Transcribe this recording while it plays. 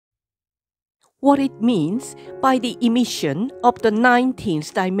what it means by the emission of the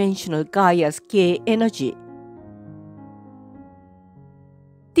 19th dimensional Gaia's Gaia energy.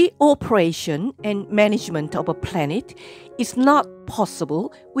 The operation and management of a planet is not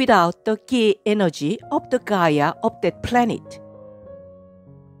possible without the Gaia energy of the Gaia of that planet.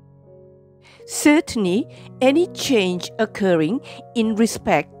 Certainly, any change occurring in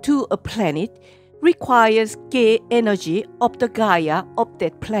respect to a planet requires Gaia energy of the Gaia of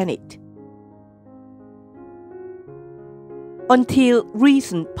that planet. Until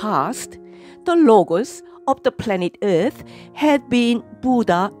recent past, the Logos of the planet Earth had been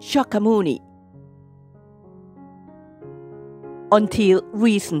Buddha Shakyamuni. Until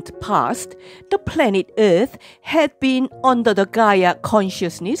recent past, the planet Earth had been under the Gaia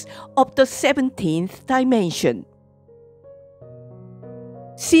consciousness of the 17th dimension.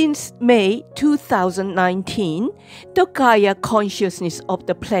 Since May 2019, the Gaia consciousness of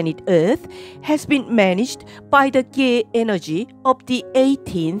the planet Earth has been managed by the Gaia energy of the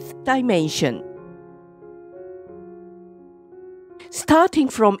 18th dimension. Starting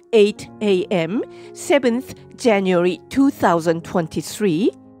from 8 a.m., 7th January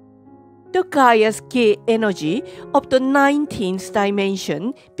 2023, the Gaia's Gaia energy of the 19th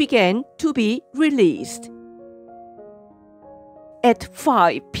dimension began to be released. At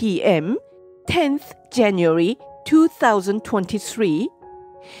 5 p.m., 10th January 2023,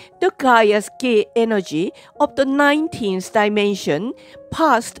 the Gaia's Gaia energy of the 19th dimension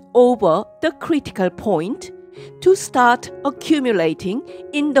passed over the critical point to start accumulating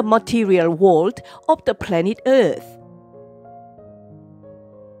in the material world of the planet Earth.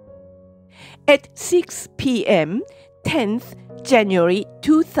 At 6 p.m., 10th January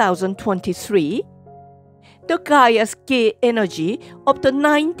 2023, the Gaia's Gaia energy of the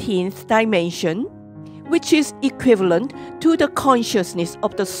 19th dimension, which is equivalent to the consciousness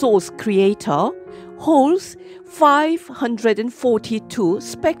of the Source Creator, holds 542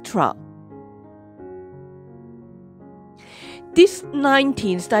 spectra. This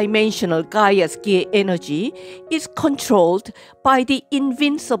 19th dimensional Gaia's Gaia energy is controlled by the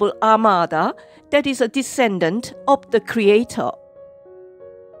invincible armada that is a descendant of the Creator.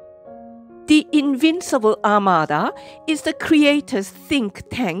 The invincible armada is the Creator's think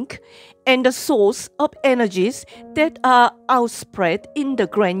tank and the source of energies that are outspread in the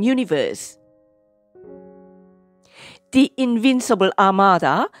grand universe. The invincible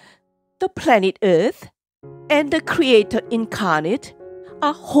armada, the planet Earth, and the Creator incarnate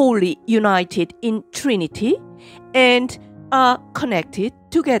are wholly united in Trinity and are connected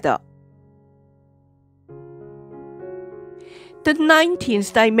together. The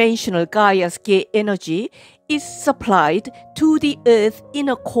 19th dimensional Gaia's Gaia energy is supplied to the Earth's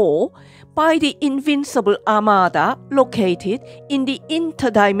inner core by the invincible armada located in the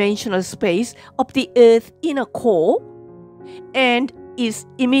interdimensional space of the Earth's inner core and is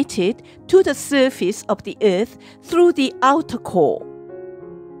emitted to the surface of the Earth through the outer core.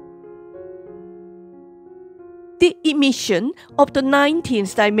 The emission of the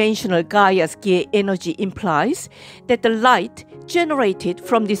 19th dimensional Gaia's Gaia energy implies that the light generated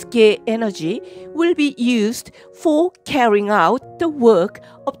from this Gaia energy will be used for carrying out the work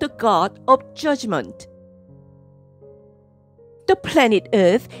of the God of Judgment. The planet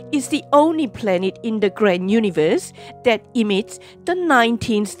Earth is the only planet in the grand universe that emits the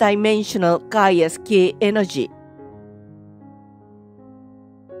 19th dimensional Gaia's Gaia energy.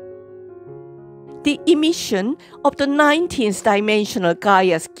 The emission of the 19th dimensional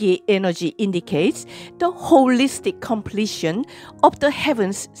Gaia's Gaia energy indicates the holistic completion of the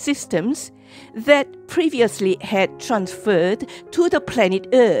heavens systems that previously had transferred to the planet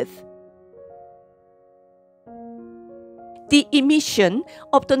Earth. The emission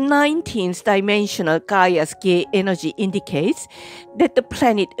of the 19th dimensional Gaia's Gaia energy indicates that the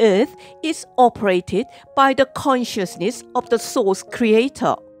planet Earth is operated by the consciousness of the Source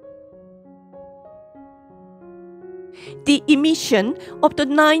Creator. The emission of the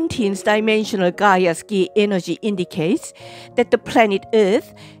 19th dimensional Gaia's Gaia energy indicates that the planet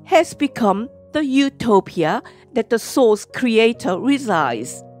Earth has become the utopia that the Source Creator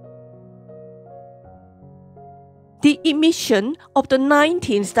resides. The emission of the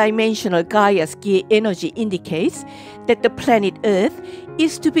 19th dimensional Gaia's Gaia energy indicates that the planet Earth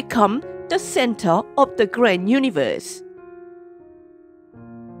is to become the center of the grand universe.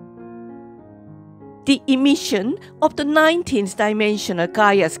 The emission of the 19th dimensional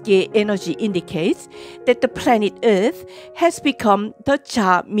Gaia's Gaia energy indicates that the planet Earth has become the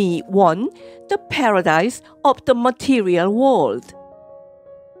Cha-Mi-One, the paradise of the material world.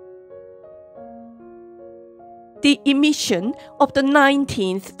 The emission of the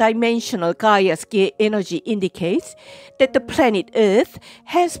 19th dimensional Gaia's Gay energy indicates that the planet Earth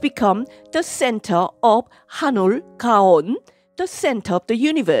has become the center of Hanwul-Gaon, the center of the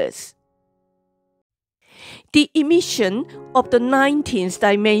universe. The emission of the 19th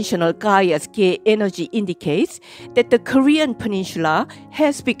dimensional Gaia's Gay energy indicates that the Korean peninsula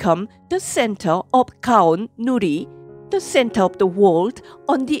has become the center of Gaon-Nuri, the center of the world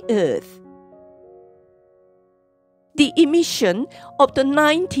on the earth. The emission of the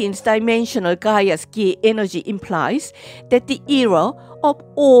 19th dimensional Gaia's Gay energy implies that the era of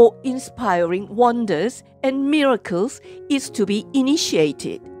awe-inspiring wonders and miracles is to be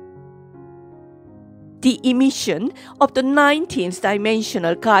initiated. The emission of the 19th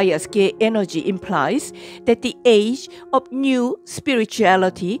dimensional Gaia's Gay energy implies that the age of new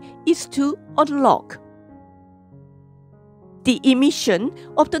spirituality is to unlock. The emission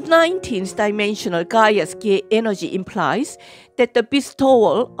of the 19th dimensional Gaia's Gay energy implies that the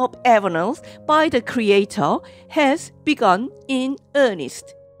bestowal of evanels by the Creator has begun in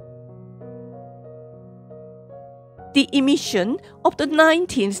earnest. The emission of the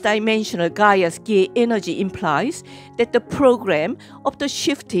 19th dimensional Gaia's Gay energy implies that the program of the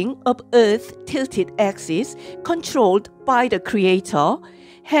shifting of Earth-tilted axis controlled by the Creator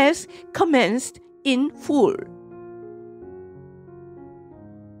has commenced in full.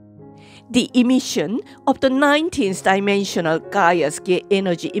 The emission of the 19th dimensional Gaia's Gay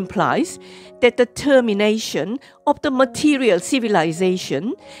energy implies that the termination of the material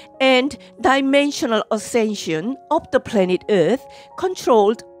civilization and dimensional ascension of the planet Earth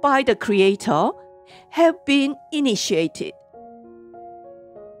controlled by the Creator have been initiated.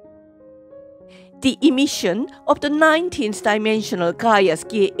 The emission of the 19th dimensional Gaia's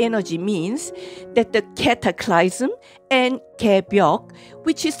Gay energy means that the cataclysm and Gaebyok,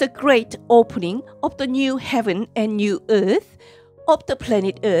 which is the great opening of the new heaven and new earth of the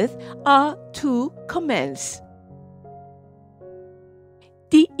planet Earth, are to commence.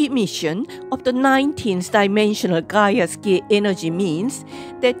 The emission of the 19th dimensional Gaia's Gay energy means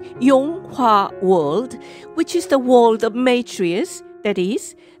that Yonghwa world, which is the world of Maitreus, that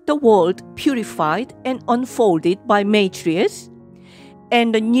is, the world purified and unfolded by Maitreus,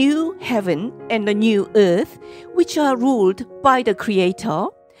 and the new heaven and the new earth, which are ruled by the Creator,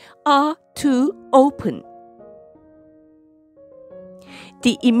 are to open.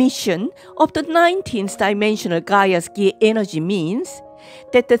 The emission of the 19th dimensional Gaia's Gay energy means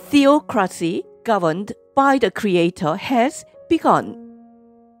that the theocracy governed by the Creator has begun.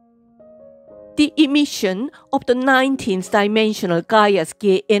 The emission of the 19th dimensional Gaia's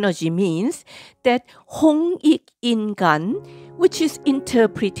Gay energy means that Hong-ik-in-gan, which is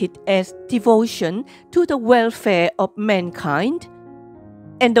interpreted as devotion to the welfare of mankind,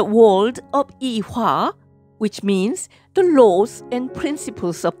 and the world of Yi-hwa, which means the laws and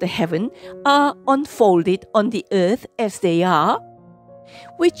principles of the heaven, are unfolded on the earth as they are,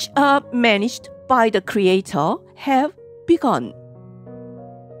 which are managed by the Creator, have begun.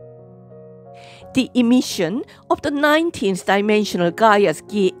 The emission of the 19th dimensional Gaia's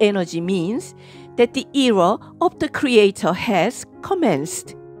Gay energy means that the era of the Creator has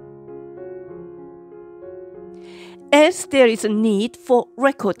commenced. As there is a need for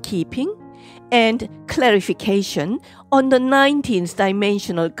record keeping and clarification on the 19th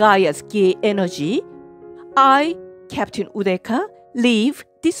dimensional Gaia's Gay energy, I, Captain Udeka, leave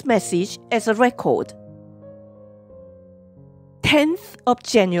this message as a record. 10th of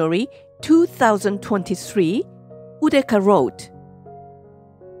January 2023, Udeka wrote,